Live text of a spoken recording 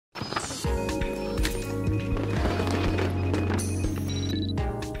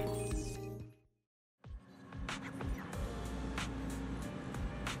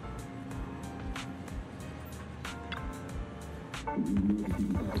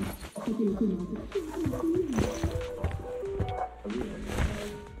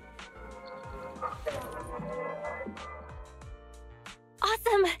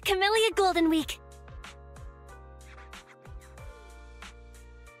Awesome! Camellia Golden Week!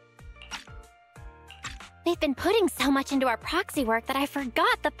 We've been putting so much into our proxy work that I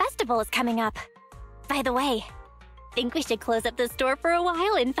forgot the festival is coming up. By the way, think we should close up the store for a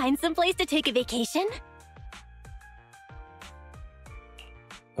while and find some place to take a vacation?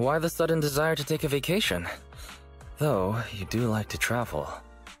 Why the sudden desire to take a vacation? Though, you do like to travel.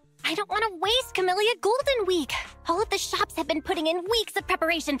 I don't want to waste Camellia Golden Week! All of the shops have been putting in weeks of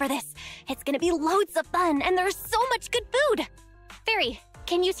preparation for this. It's gonna be loads of fun, and there's so much good food! Fairy,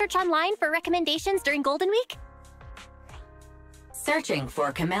 can you search online for recommendations during Golden Week? Searching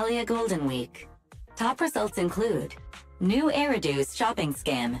for Camellia Golden Week. Top results include new Eridu's shopping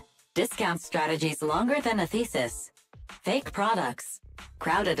scam, discount strategies longer than a thesis, fake products,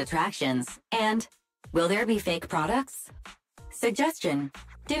 crowded attractions, and will there be fake products? Suggestion: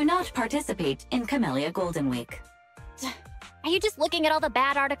 do not participate in Camellia Golden Week. Are you just looking at all the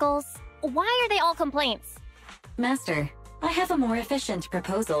bad articles? Why are they all complaints? Master, I have a more efficient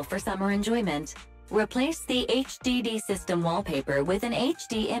proposal for summer enjoyment. Replace the HDD system wallpaper with an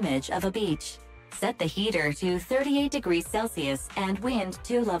HD image of a beach. Set the heater to 38 degrees Celsius and wind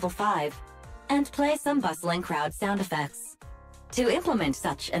to level 5. And play some bustling crowd sound effects. To implement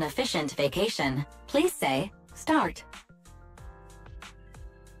such an efficient vacation, please say, start.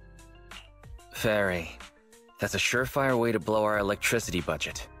 Fairy, that's a surefire way to blow our electricity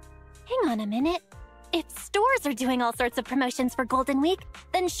budget. Hang on a minute. If stores are doing all sorts of promotions for Golden Week,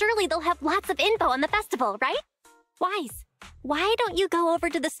 then surely they'll have lots of info on the festival, right? Wise, why don't you go over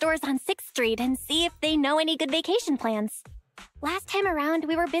to the stores on 6th Street and see if they know any good vacation plans? Last time around,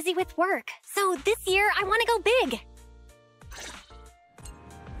 we were busy with work, so this year I want to go big.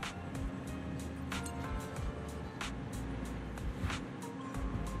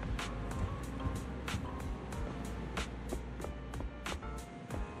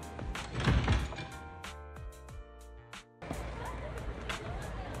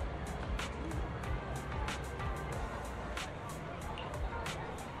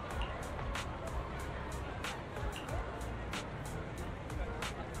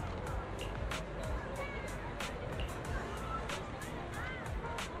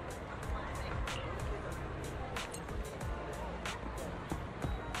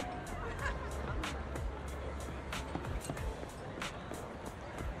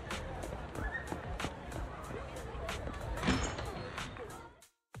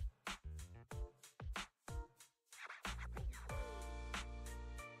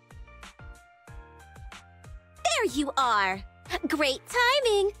 There you are! Great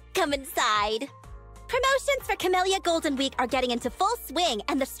timing! Come inside! Promotions for Camellia Golden Week are getting into full swing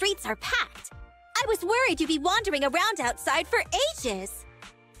and the streets are packed. I was worried you'd be wandering around outside for ages.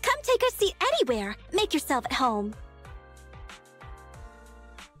 Come take a seat anywhere. Make yourself at home.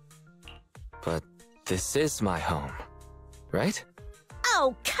 But this is my home, right?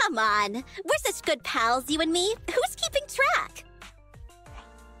 Oh, come on! We're such good pals, you and me. Who's keeping track?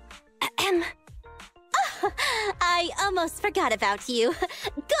 Ahem. I almost forgot about you.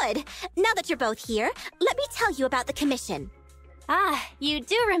 Good. Now that you're both here, let me tell you about the commission. Ah, you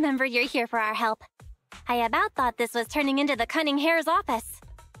do remember you're here for our help. I about thought this was turning into the Cunning Hare's office.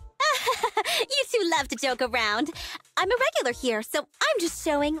 You two love to joke around. I'm a regular here, so I'm just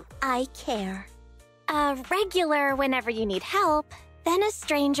showing I care. A regular whenever you need help, then a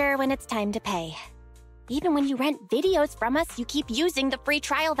stranger when it's time to pay. Even when you rent videos from us, you keep using the free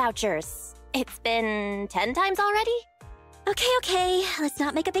trial vouchers. It's been 10 times already? Okay, let's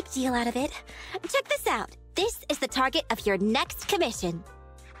not make a big deal out of it. Check this out. This is the target of your next commission.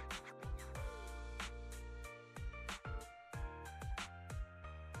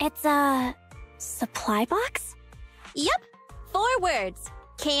 It's a supply box? Yep, 4 words.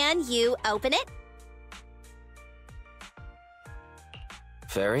 Can you open it?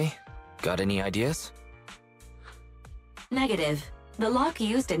 Fairy, got any ideas? Negative. The lock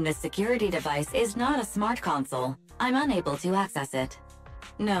used in this security device is not a smart console. I'm unable to access it.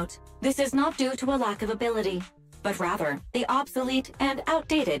 Note, this is not due to a lack of ability, but rather the obsolete and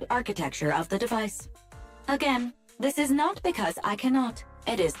outdated architecture of the device. Again, this is not because I cannot.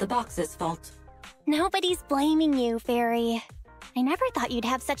 It is the box's fault. Nobody's blaming you, Fairy. I never thought you'd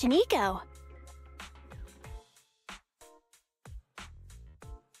have such an ego.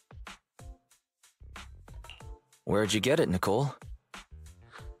 Where'd you get it, Nicole?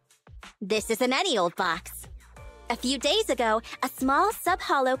 This isn't any old box. A few days ago, a small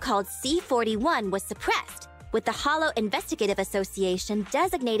sub-hollow called C41 was suppressed, with the Hollow Investigative Association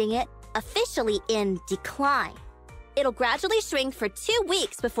designating it officially in decline. It'll gradually shrink for 2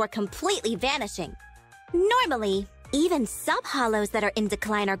 weeks before completely vanishing. Normally, even sub-hollows that are in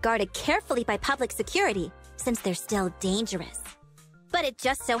decline are guarded carefully by public security, since they're still dangerous. But it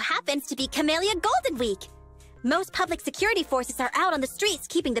just so happens to be Camellia Golden Week. Most public security forces are out on the streets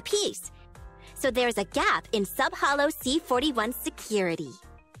keeping the peace. So there's a gap in sub-hollow C41 security.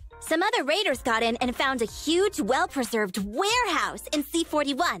 Some other raiders got in and found a huge, well-preserved warehouse in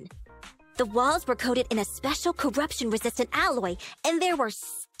C41. The walls were coated in a special corruption-resistant alloy, and there were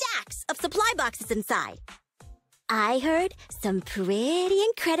stacks of supply boxes inside. I heard some pretty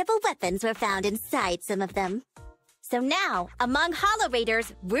incredible weapons were found inside some of them. So now, among Hollow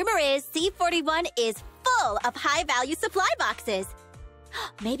Raiders, rumor is C41 is full of high-value supply boxes.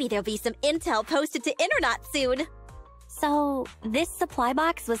 Maybe there'll be some intel posted to Internet soon. So, this supply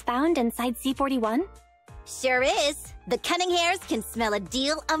box was found inside C41? Sure is. The cunning hairs can smell a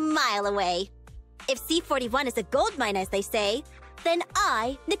deal a mile away. If C41 is a gold mine, as they say, then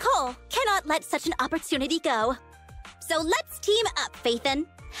I, Nicole, cannot let such an opportunity go. So let's team up, Faithin.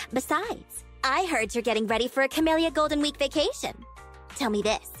 Besides, I heard you're getting ready for a Camellia Golden Week vacation. Tell me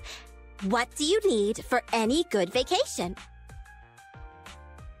this. What do you need for any good vacation?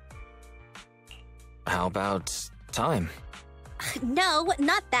 How about time? No,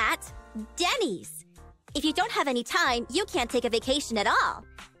 not that. Denny's. If you don't have any time, you can't take a vacation at all.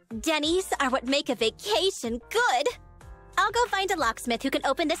 Denny's are what make a vacation good. I'll go find a locksmith who can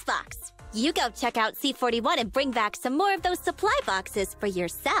open this box. You go check out C41 and bring back some more of those supply boxes for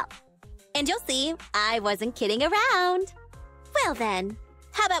yourself. And you'll see, I wasn't kidding around. Well then,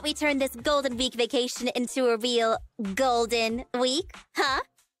 how about we turn this Golden Week vacation into a real Golden Week, huh?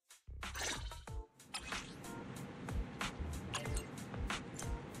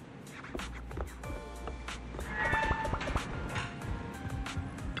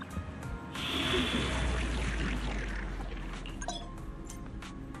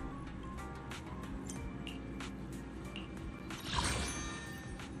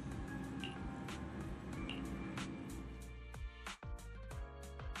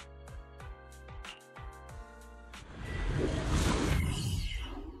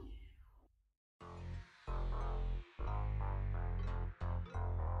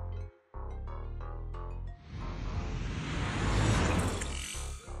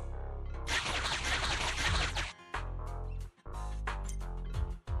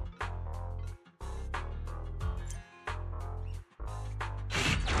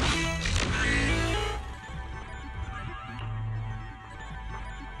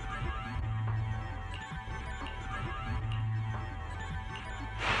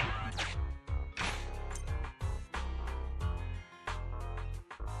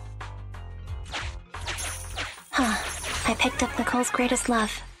 I picked up Nicole's greatest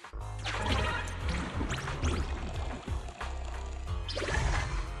love.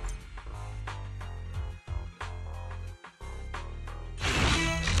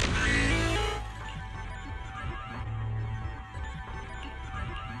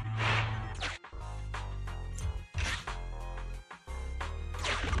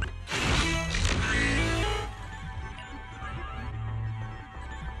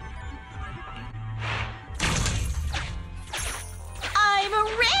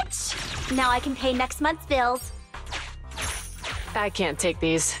 Now I can pay next month's bills. I can't take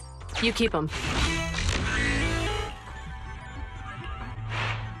these. You keep them.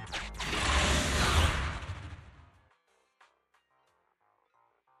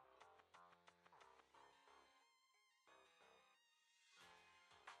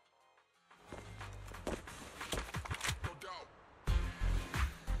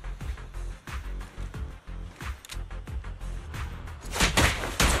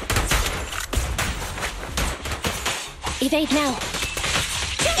 Evade now.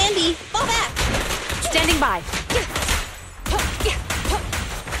 Andy, fall back! Standing by.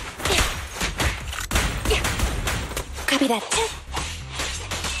 Copy that.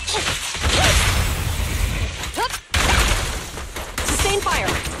 Sustain fire.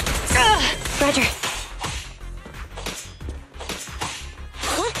 Roger.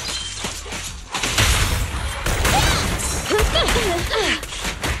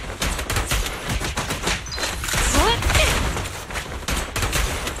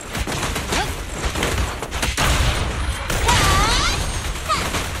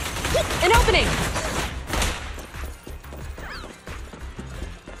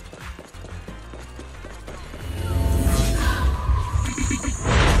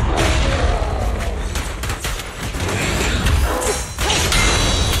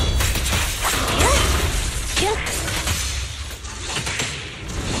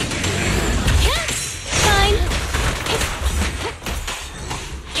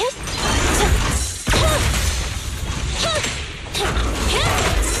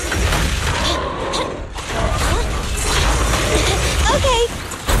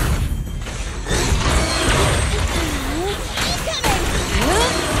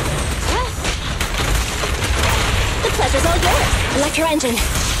 your engine.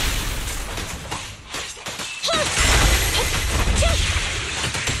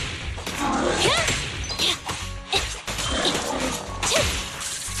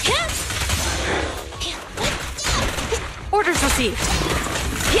 Orders received.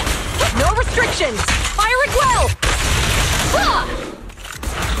 No restrictions. Fire at will.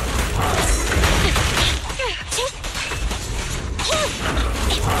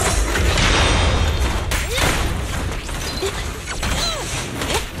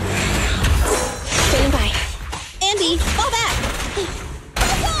 Standing by. Andy, fall back.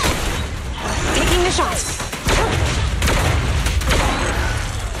 Taking the shot.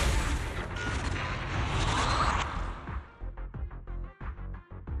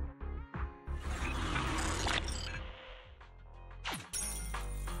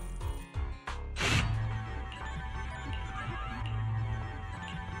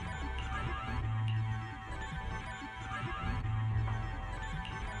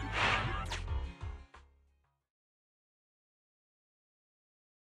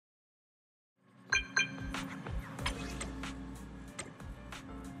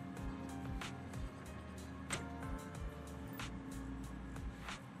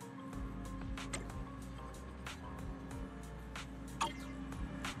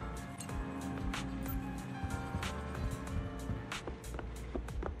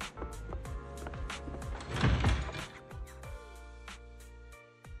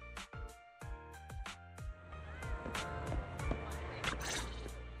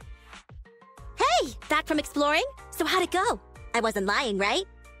 Back from exploring? So how'd it go? I wasn't lying, right?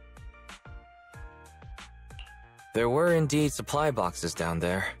 There were indeed supply boxes down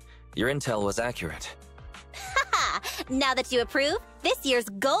there. Your intel was accurate. Haha! Now that you approve, this year's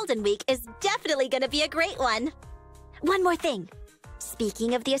Golden Week is definitely gonna be a great one. One more thing.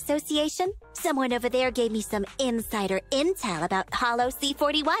 Speaking of the association, someone over there gave me some insider intel about Hollow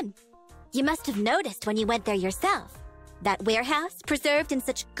C41. You must have noticed when you went there yourself. That warehouse, preserved in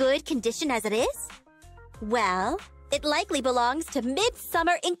such good condition as it is? Well, it likely belongs to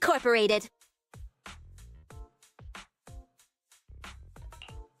Midsummer Incorporated.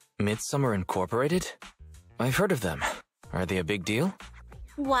 Midsummer Incorporated? I've heard of them. Are they a big deal?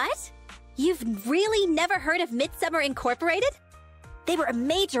 What? You've really never heard of Midsummer Incorporated? They were a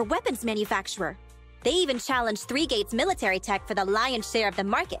major weapons manufacturer. They even challenged Three Gates military tech for the lion's share of the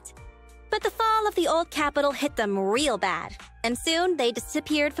market. But the fall of the old capital hit them real bad, and soon they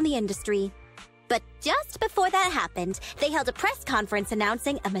disappeared from the industry. But just before that happened, they held a press conference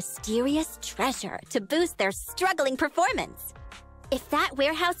announcing a mysterious treasure to boost their struggling performance. If that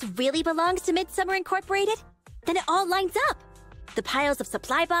warehouse really belongs to Midsummer Incorporated, then it all lines up. The piles of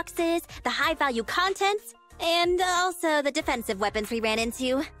supply boxes, the high-value contents, and also the defensive weapons we ran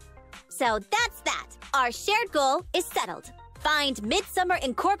into. So that's that. Our shared goal is settled. Find Midsummer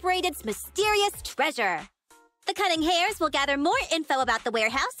Incorporated's mysterious treasure. The Cunning Hares will gather more info about the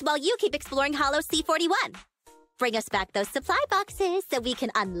warehouse while you keep exploring Hollow C41. Bring us back those supply boxes so we can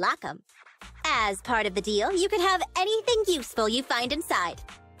unlock them. As part of the deal, you can have anything useful you find inside.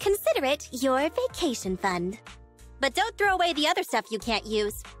 Consider it your vacation fund. But don't throw away the other stuff you can't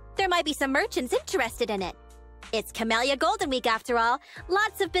use. There might be some merchants interested in it. It's Camellia Golden Week after all.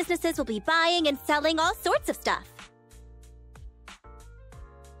 Lots of businesses will be buying and selling all sorts of stuff.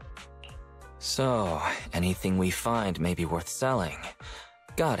 So, anything we find may be worth selling.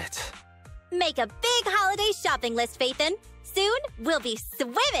 Got it. Make a big holiday shopping list, Faithin. Soon, we'll be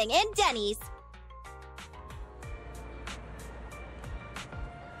swimming in Denny's.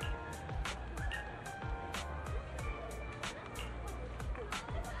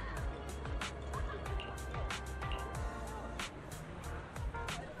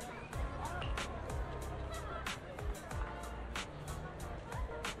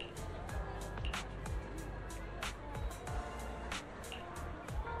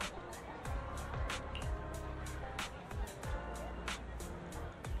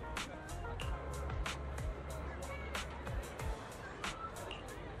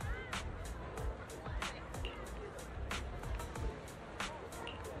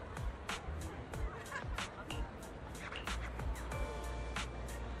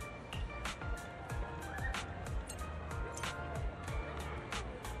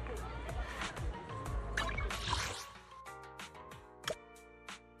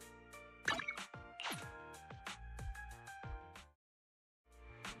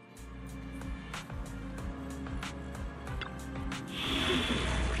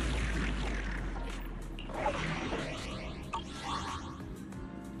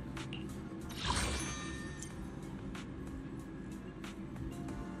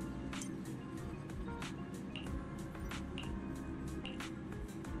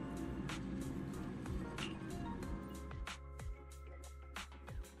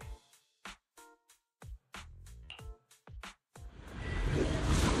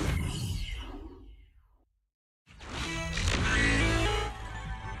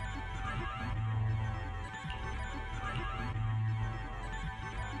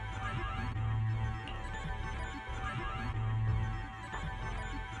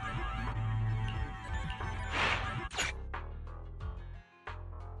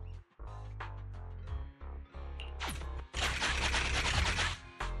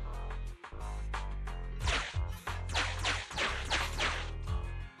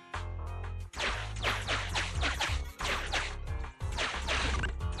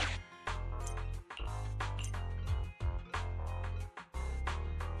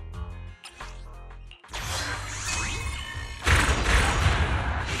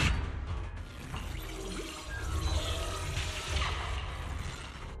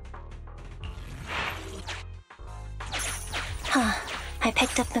 I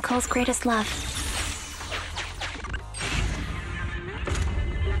picked up Nicole's greatest love.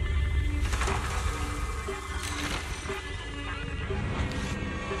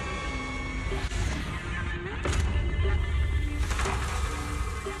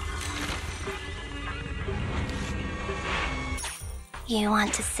 You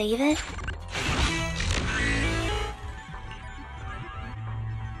want to save it?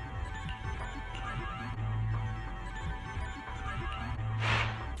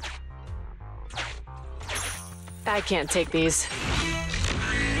 I can't take these.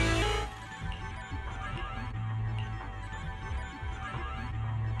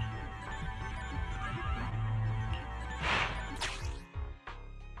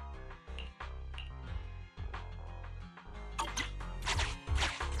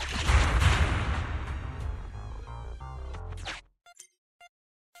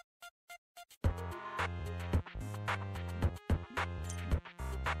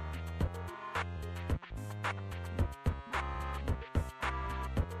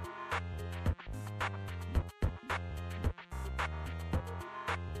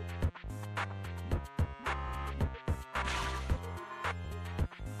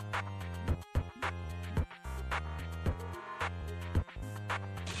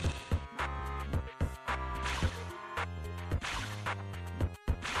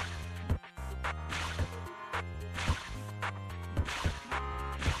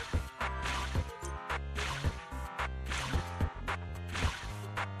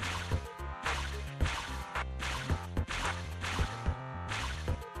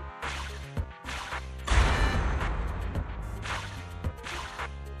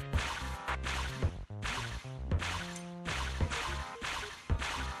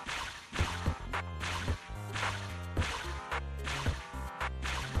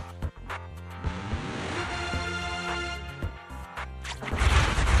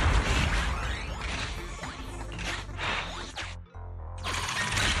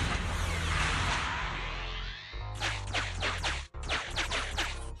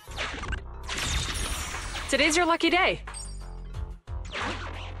 Today's your lucky day.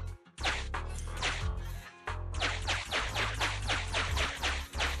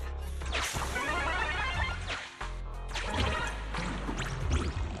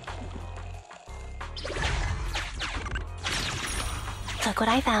 Look what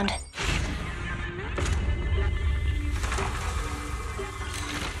I found.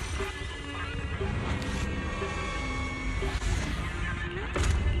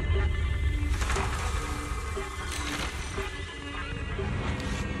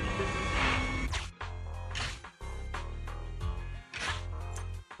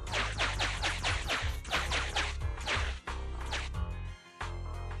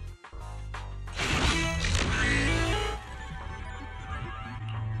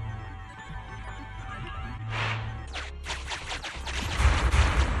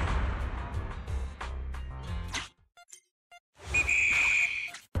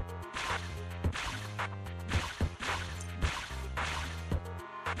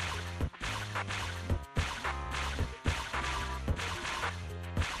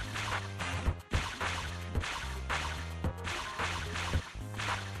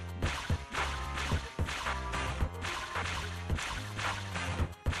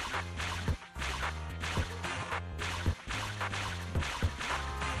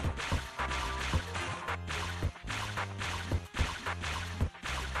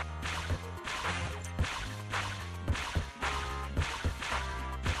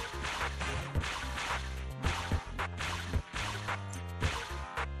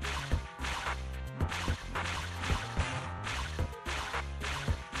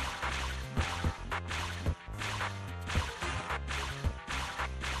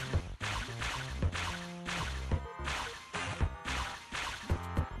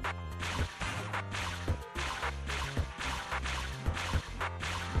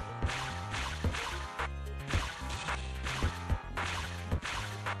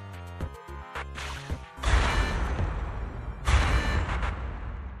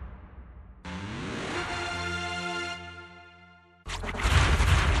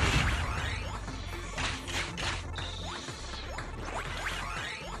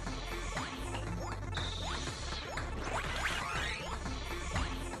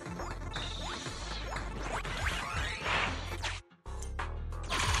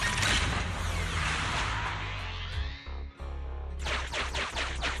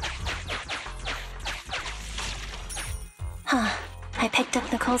 Huh. I picked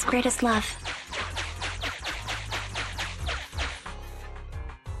up Nicole's greatest love.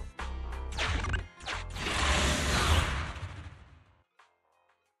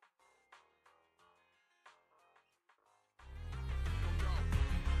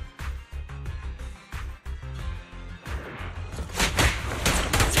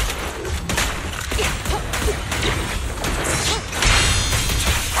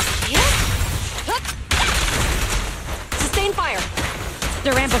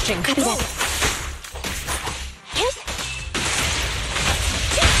 They're ambushing. Copy that.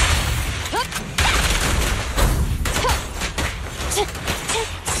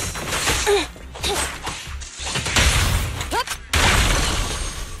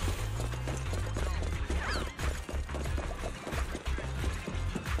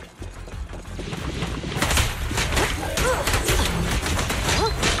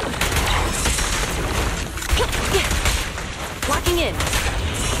 Locking in.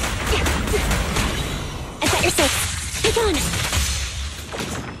 I got your six. Take on.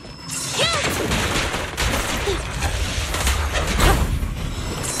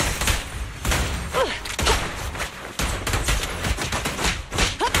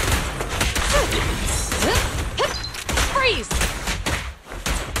 Freeze!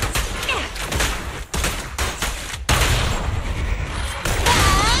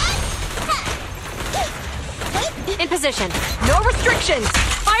 In position. No restrictions.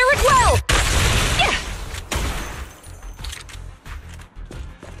 Fire it well.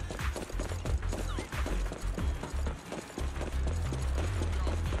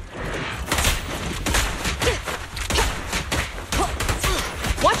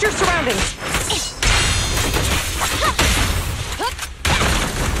 Watch your surroundings.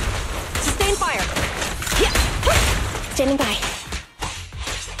 Sustain fire. Standing by.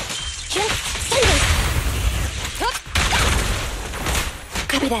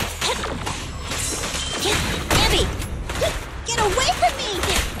 Copy that. Abby! Get away from me!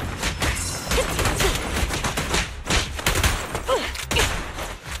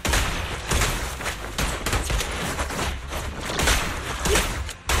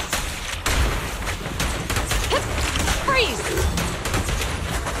 Freeze!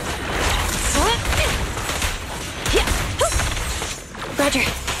 Roger.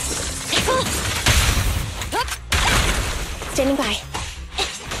 Standing by.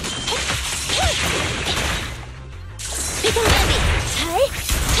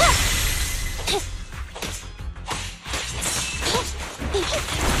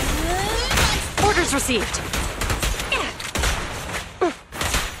 Orders received.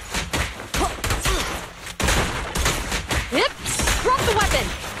 Yep. Drop the weapon.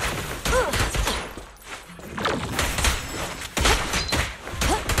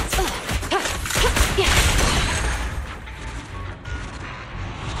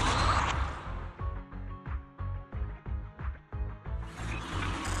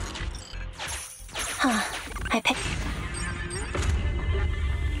 I picked.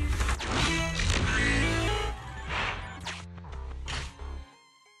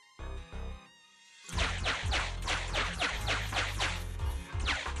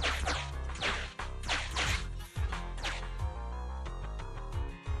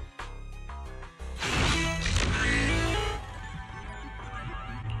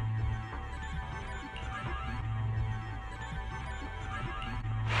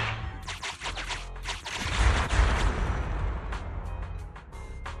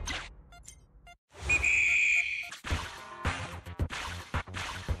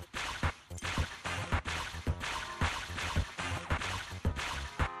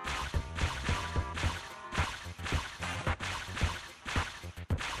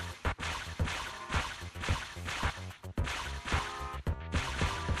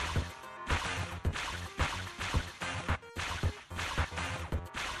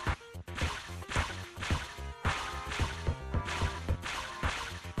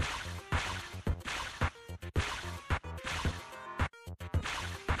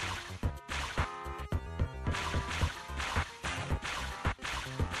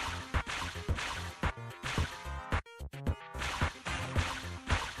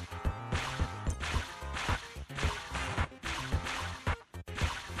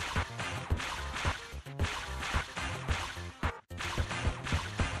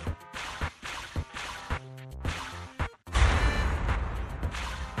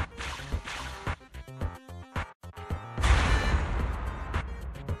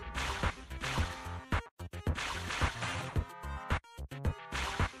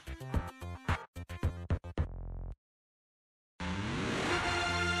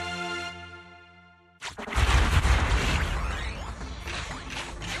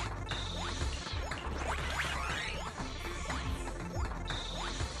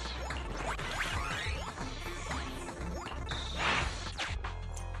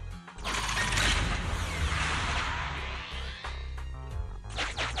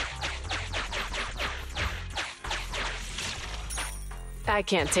 I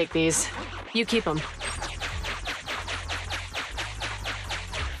can't take these. You keep them.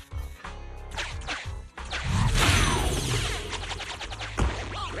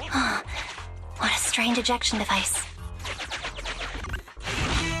 strange ejection device.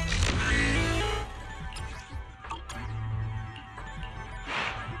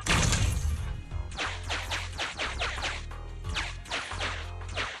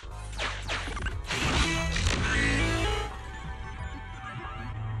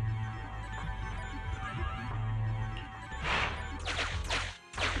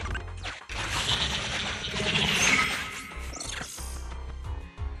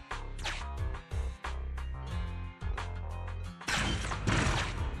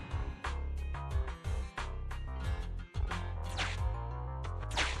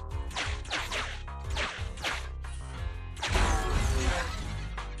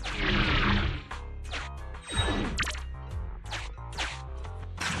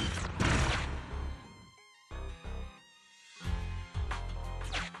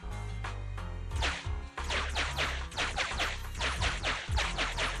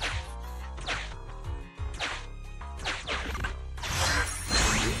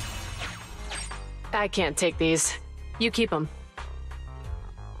 I can't take these. You keep them.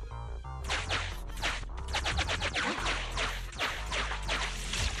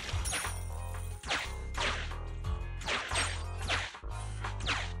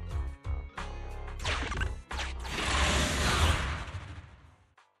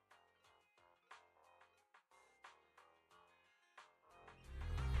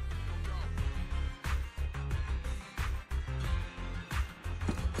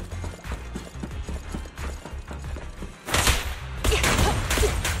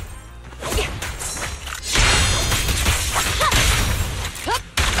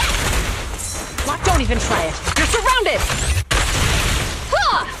 Don't even try it. You're surrounded!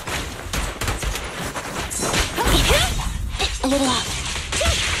 A little off.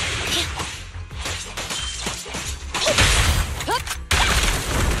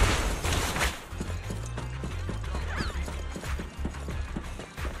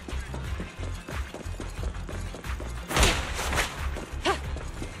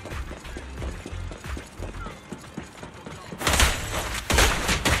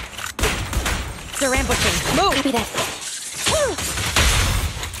 They're ambushing. Move! Copy that.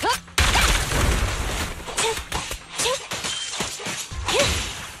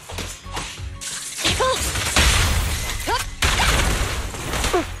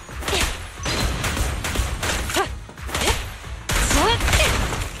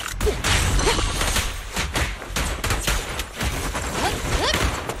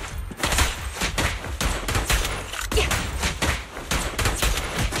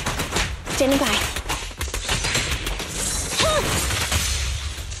 Standing by.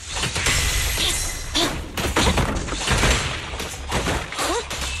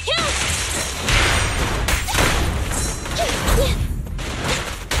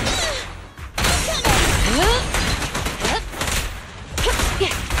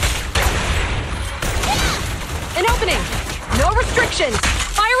 An opening! No restrictions!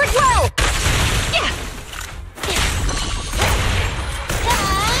 Fire it well!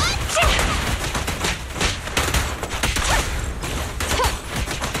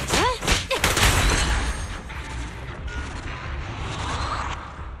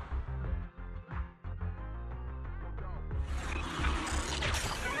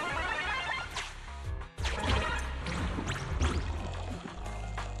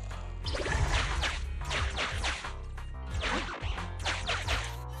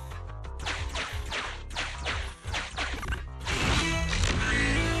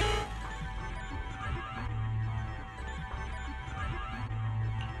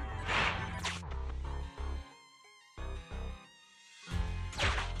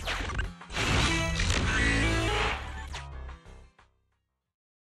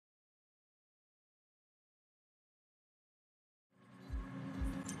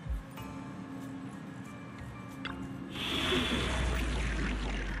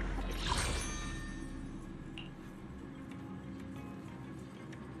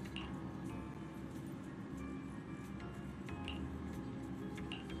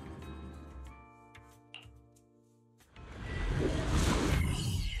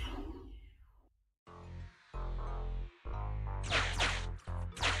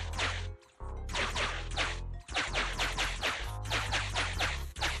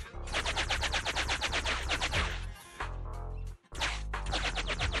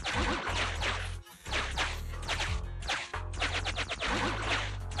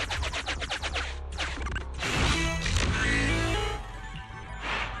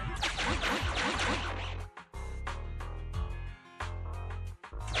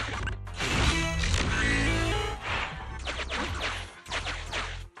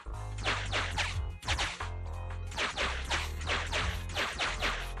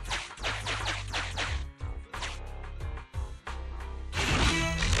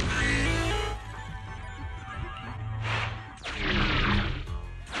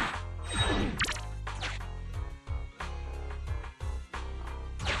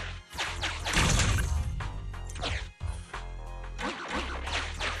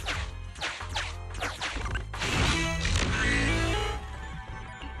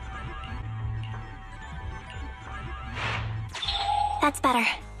 That's better.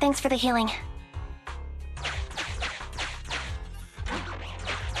 Thanks for the healing.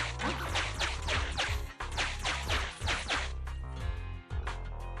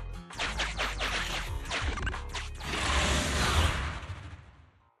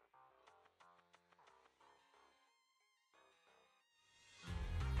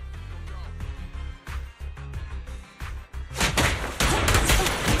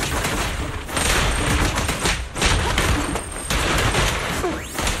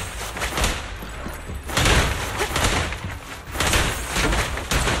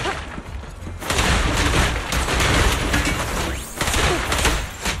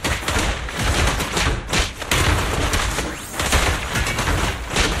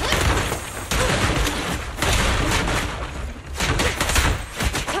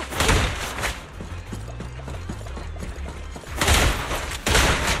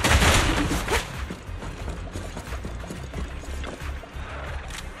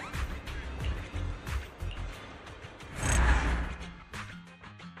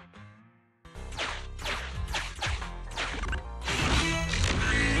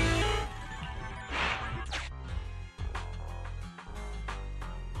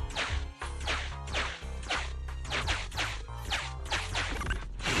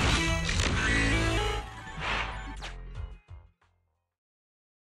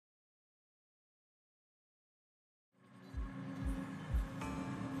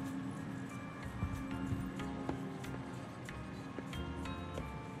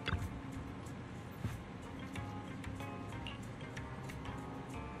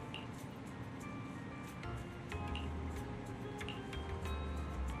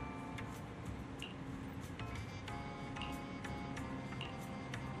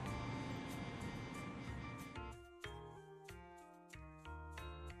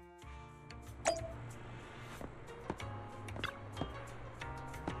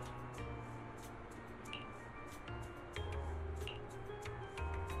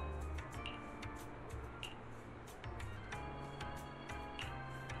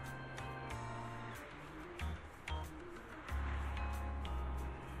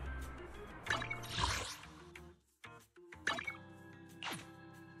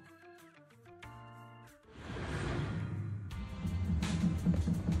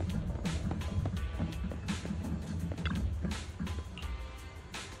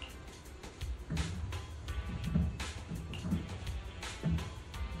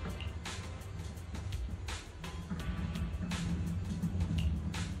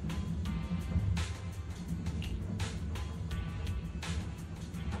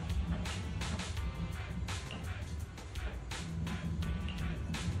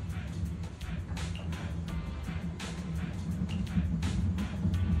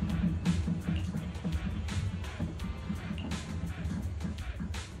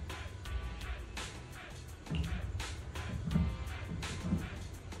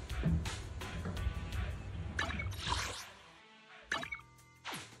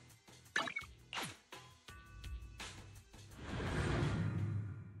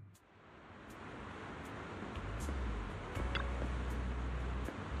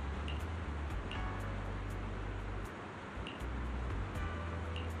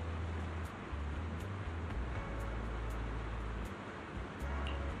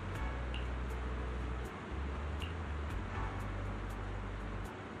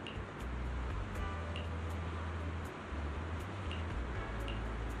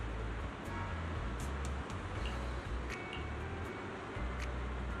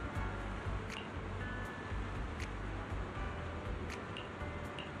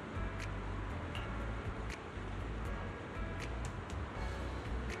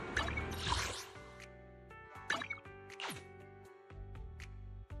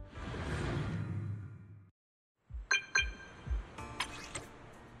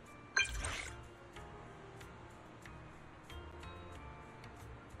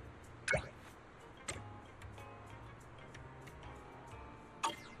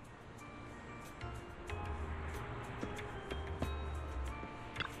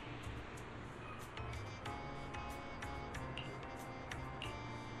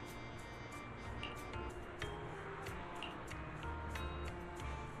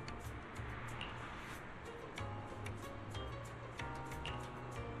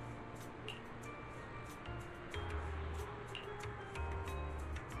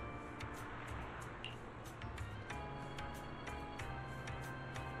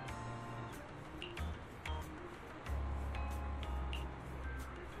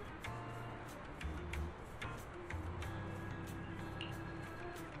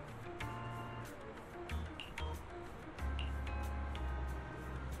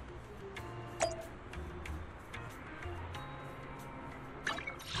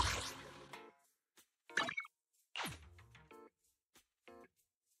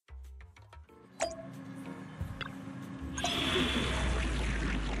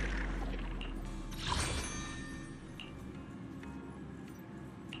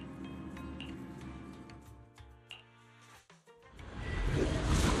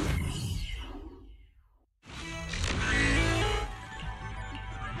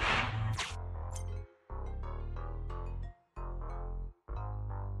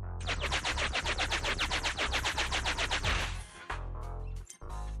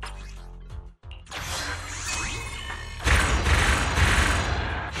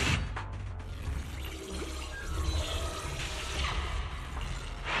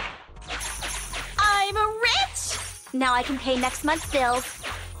 Now I can pay next month's bills.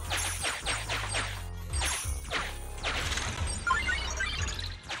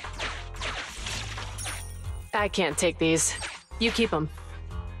 I can't take these. You keep them.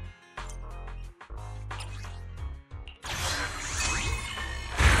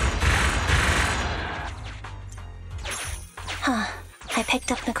 Huh. I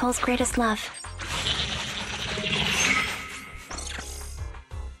picked up Nicole's greatest love.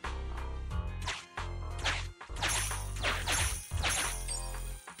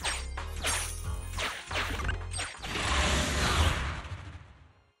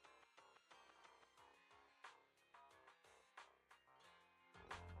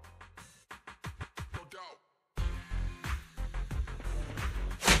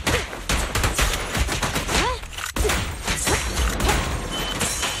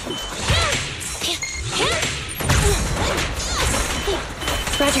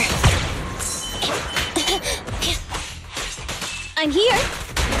 Roger. I'm here.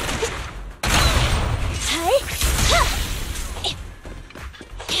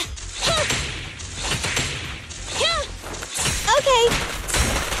 Okay.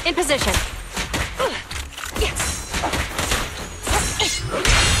 In position.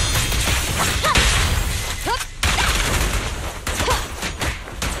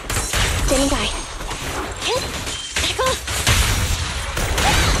 Standing by.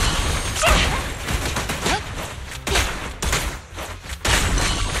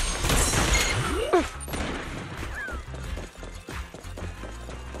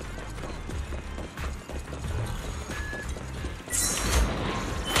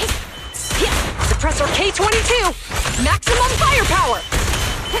 Suppressor K-22! Maximum firepower!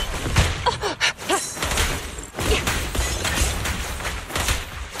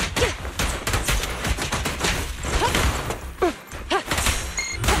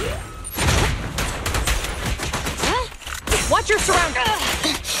 Watch your surroundings!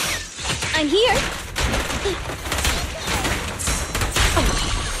 I'm here.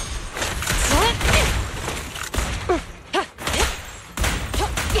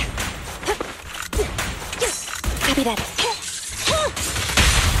 Copy that.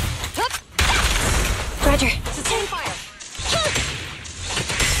 Roger. Sustain fire!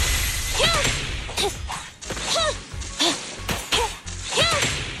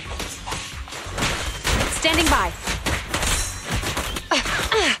 Standing by.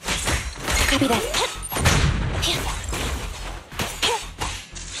 Copy that.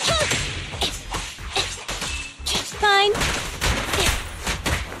 Fine.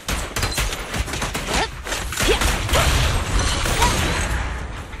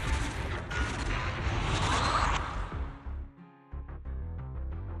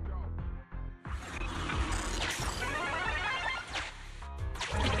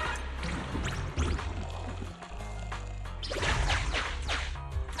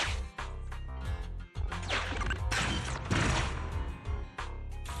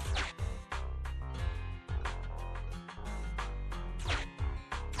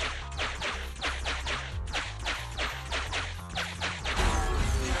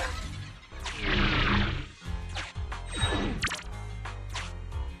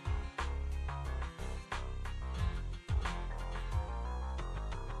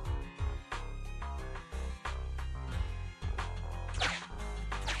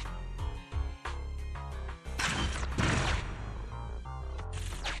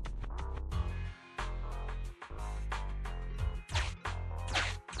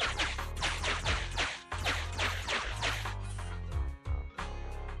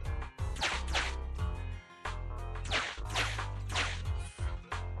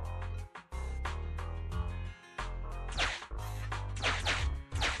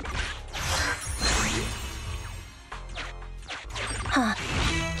 Huh.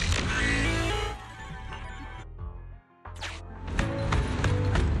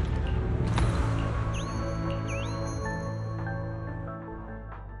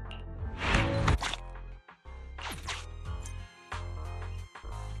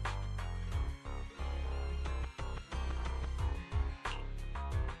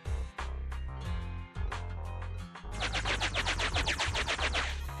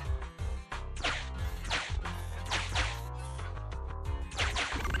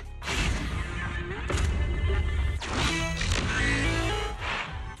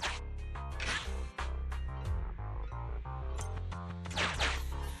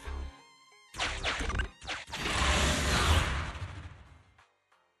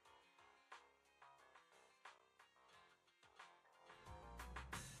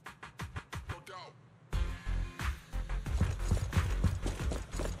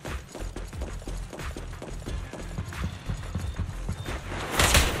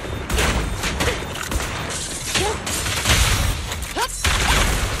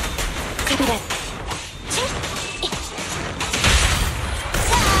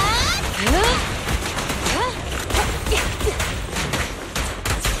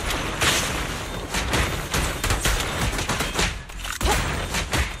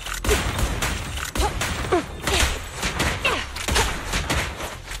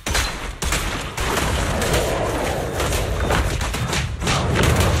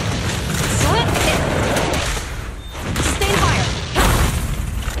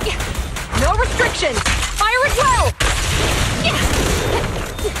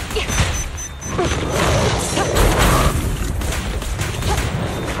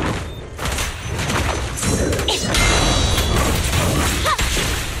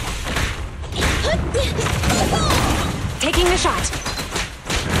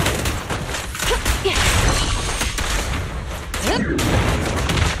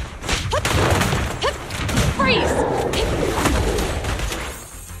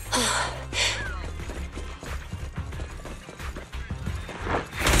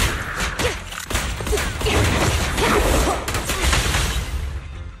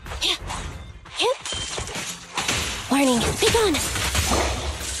 incoming! Be gone!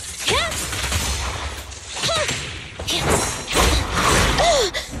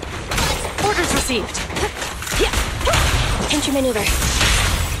 Orders received. Entry maneuver.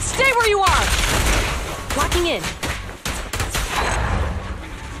 Stay where you are! Locking in.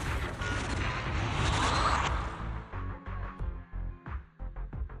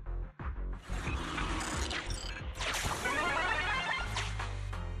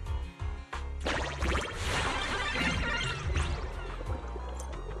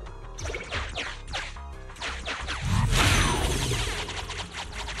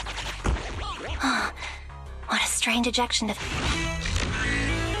 What a strange ejection of...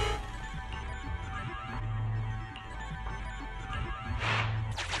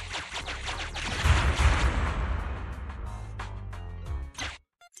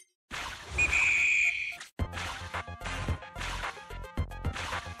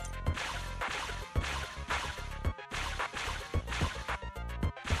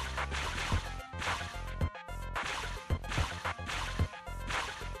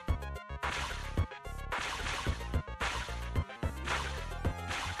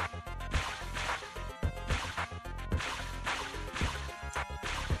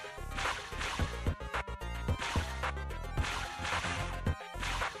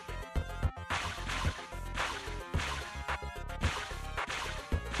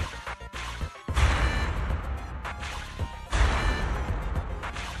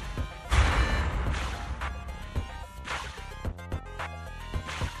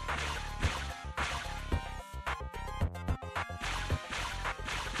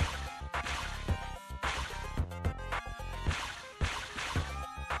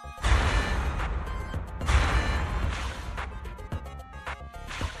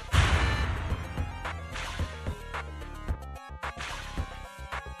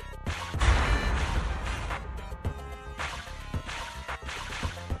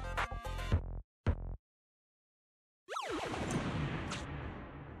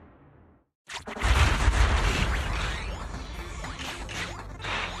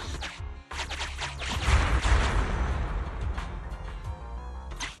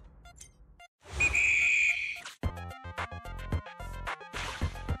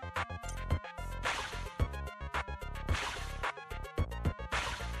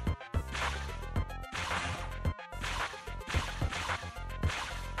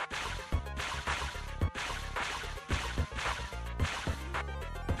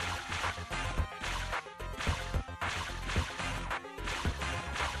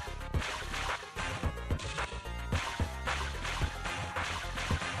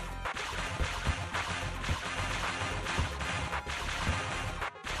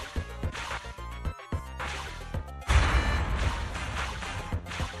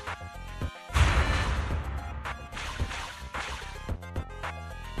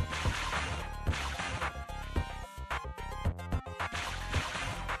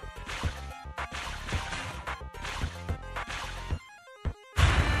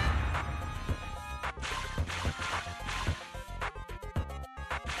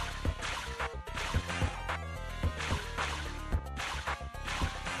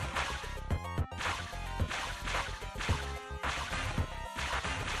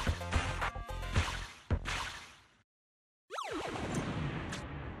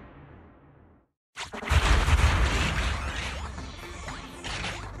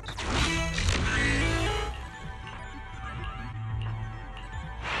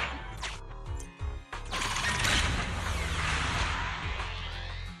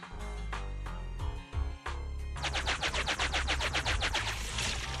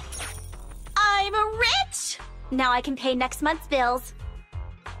 Now I can pay next month's bills.